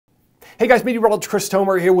Hey guys, Meteorologist Chris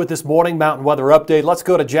Tomer here with this morning mountain weather update. Let's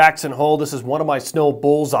go to Jackson Hole. This is one of my snow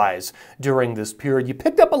bullseyes during this period. You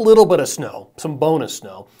picked up a little bit of snow, some bonus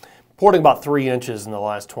snow, reporting about 3 inches in the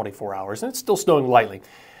last 24 hours, and it's still snowing lightly.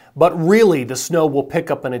 But really, the snow will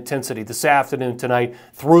pick up in intensity this afternoon, tonight,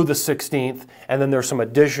 through the 16th, and then there's some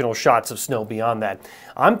additional shots of snow beyond that.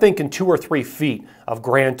 I'm thinking 2 or 3 feet of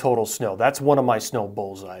grand total snow. That's one of my snow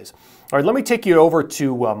bullseyes. All right, let me take you over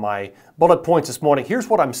to my bullet points this morning. Here's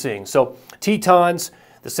what I'm seeing. So, Tetons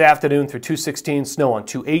this afternoon through 216, snow on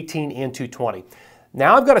 218 and 220.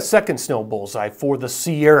 Now I've got a second snow bullseye for the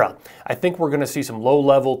Sierra. I think we're going to see some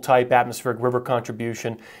low-level type atmospheric river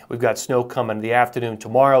contribution. We've got snow coming in the afternoon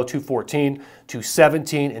tomorrow, 214,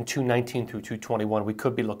 217, and 219 through 221. We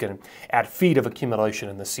could be looking at feet of accumulation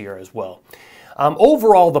in the Sierra as well.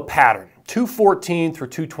 Overall, the pattern, 214 through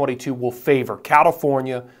 222 will favor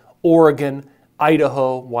California, Oregon,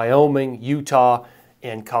 Idaho, Wyoming, Utah,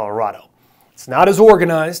 and Colorado. It's not as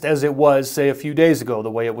organized as it was, say, a few days ago, the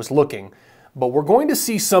way it was looking. But we're going to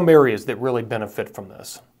see some areas that really benefit from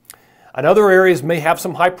this. And other areas may have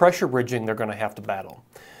some high pressure ridging they're going to have to battle.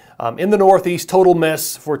 In the northeast, total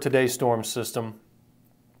miss for today's storm system.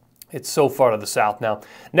 It's so far to the south now.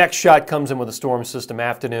 Next shot comes in with a storm system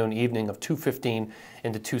afternoon, evening of 215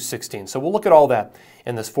 into 216. So we'll look at all that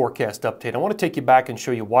in this forecast update. I want to take you back and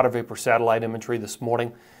show you water vapor satellite imagery this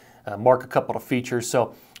morning. Mark a couple of features.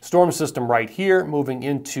 So storm system right here moving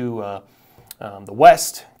into the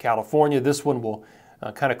west, California. This one will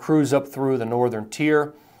kind of cruise up through the northern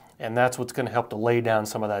tier, and that's what's going to help to lay down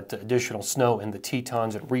some of that additional snow in the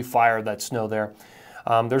Tetons and refire that snow there.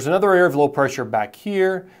 There's another area of low pressure back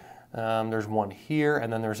here. There's one here,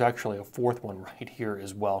 and then there's actually a fourth one right here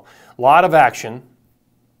as well. A lot of action.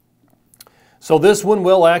 So this one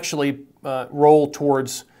will actually roll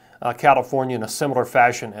towards California in a similar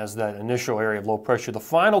fashion as that initial area of low pressure. The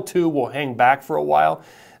final two will hang back for a while.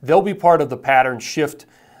 They'll be part of the pattern shift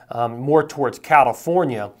more towards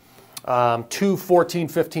California to 14,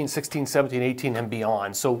 15, 16, 17, 18, and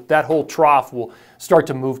beyond. So that whole trough will start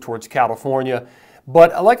to move towards California.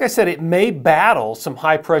 But like I said, it may battle some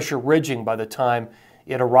high pressure ridging by the time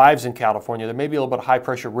it arrives in California. There may be a little bit of high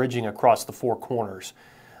pressure ridging across the four corners.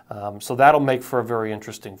 So that'll make for a very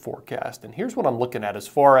interesting forecast. And here's what I'm looking at as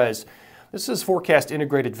far as this is forecast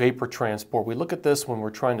integrated vapor transport. We look at this when we're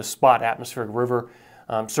trying to spot atmospheric river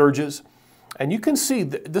surges, and you can see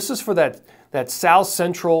this is for that south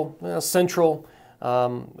central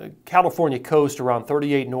California coast around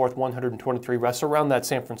 38 north, 123 west, around that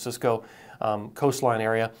San Francisco coastline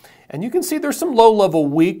area. And you can see there's some low-level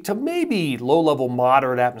weak to maybe low-level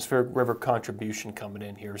moderate atmospheric river contribution coming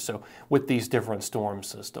in here. So with these different storm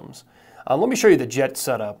systems, let me show you the jet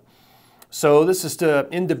setup. So this is the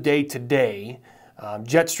end of day today.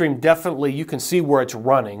 Jet stream definitely, you can see where it's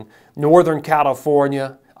running. Northern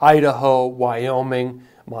California, Idaho, Wyoming,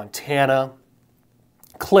 Montana,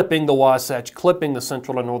 clipping the Wasatch, clipping the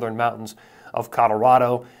central and northern mountains of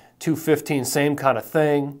Colorado. 215, same kind of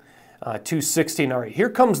thing. 216, all right, here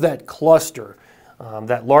comes that cluster,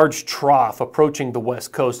 that large trough approaching the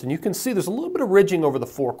west coast. And you can see there's a little bit of ridging over the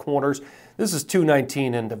four corners. This is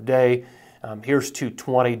 219, end of day. Here's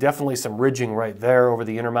 220, definitely some ridging right there over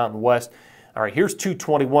the Intermountain West. All right, here's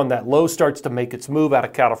 221. That low starts to make its move out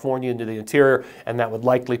of California into the interior, and that would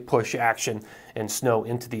likely push action and snow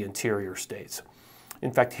into the interior states.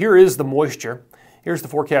 In fact, here is the moisture. Here's the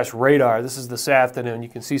forecast radar. This is this afternoon. You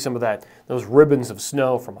can see some of those ribbons of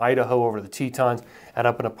snow from Idaho over to the Tetons and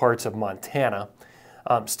up into parts of Montana.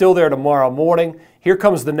 Still there tomorrow morning. Here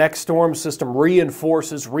comes the next storm system,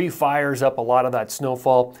 reinforces, refires up a lot of that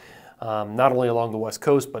snowfall, not only along the west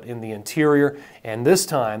coast, but in the interior. And this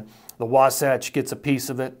time, the Wasatch gets a piece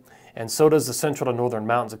of it, and so does the central and northern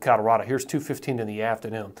mountains of Colorado. Here's 215 in the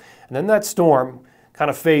afternoon. And then that storm kind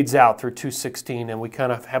of fades out through 216, and we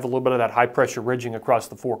kind of have a little bit of that high pressure ridging across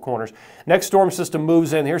the four corners. Next storm system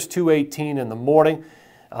moves in. Here's 218 in the morning.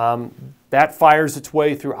 That fires its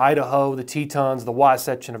way through Idaho, the Tetons, the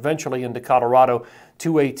Wasatch, and eventually into Colorado,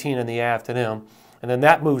 218 in the afternoon. And then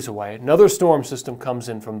that moves away. Another storm system comes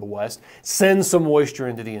in from the west, sends some moisture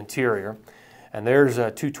into the interior. And there's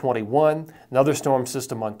 221, another storm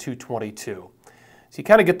system on 222. So you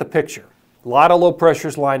kind of get the picture. A lot of low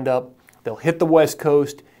pressures lined up. They'll hit the west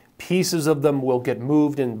coast. Pieces of them will get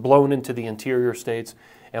moved and blown into the interior states,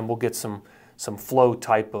 and we'll get some flow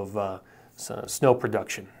type of snow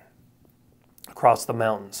production across the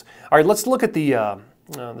mountains. All right, let's look at the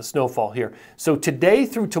snowfall here. So today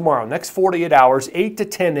through tomorrow, next 48 hours, 8 to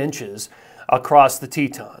 10 inches across the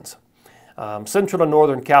Tetons. Central to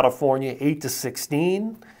northern California, 8 to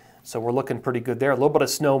 16. So we're looking pretty good there. A little bit of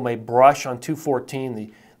snow may brush on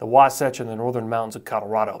 214, the the Wasatch, and the northern mountains of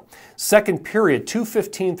Colorado. Second period,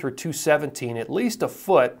 2:15 through 2:17, at least a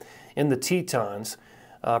foot in the Tetons.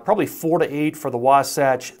 Probably 4 to 8 for the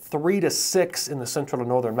Wasatch, 3 to 6 in the central and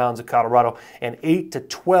northern mountains of Colorado, and 8 to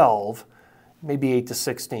 12, maybe 8 to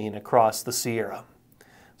 16 across the Sierra.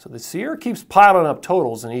 So the Sierra keeps piling up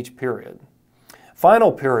totals in each period.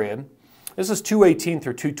 Final period, this is 2:18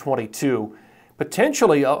 through 2:22,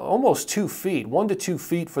 potentially almost 2 feet, 1 to 2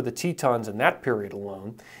 feet for the Tetons in that period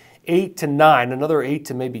alone. 8 to 9, another 8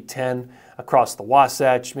 to maybe 10 across the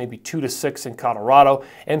Wasatch, maybe 2 to 6 in Colorado,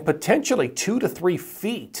 and potentially 2 to 3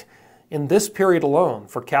 feet in this period alone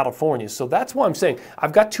for California. So that's why I'm saying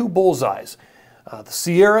I've got two bullseyes, the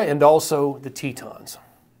Sierra and also the Tetons.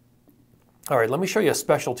 All right, let me show you a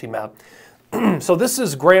specialty map. So this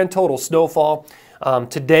is grand total snowfall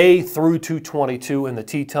today through 222 in the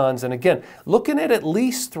Tetons. And again, looking at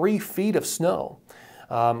least 3 feet of snow.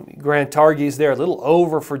 Grand Targhee there, a little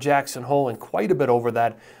over for Jackson Hole and quite a bit over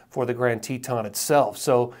that for the Grand Teton itself.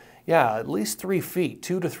 So yeah, at least 3 feet,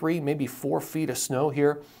 2 to 3, maybe 4 feet of snow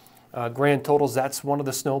here. Grand totals, that's one of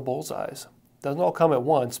the snow bullseyes. Doesn't all come at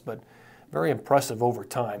once, but very impressive over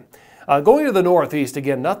time. Going to the northeast,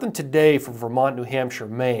 again, nothing today for Vermont, New Hampshire,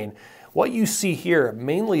 Maine. What you see here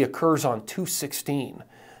mainly occurs on 216.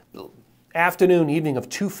 Afternoon, evening of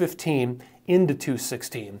 215 into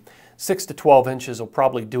 216. 6 to 12 inches will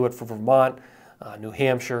probably do it for Vermont, New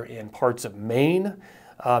Hampshire, and parts of Maine.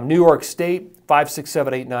 New York State, 5, 6,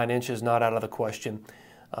 7, 8, 9 inches, not out of the question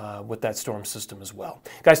with that storm system as well.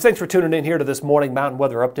 Guys, thanks for tuning in here to this morning mountain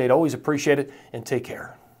weather update. Always appreciate it, and take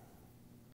care.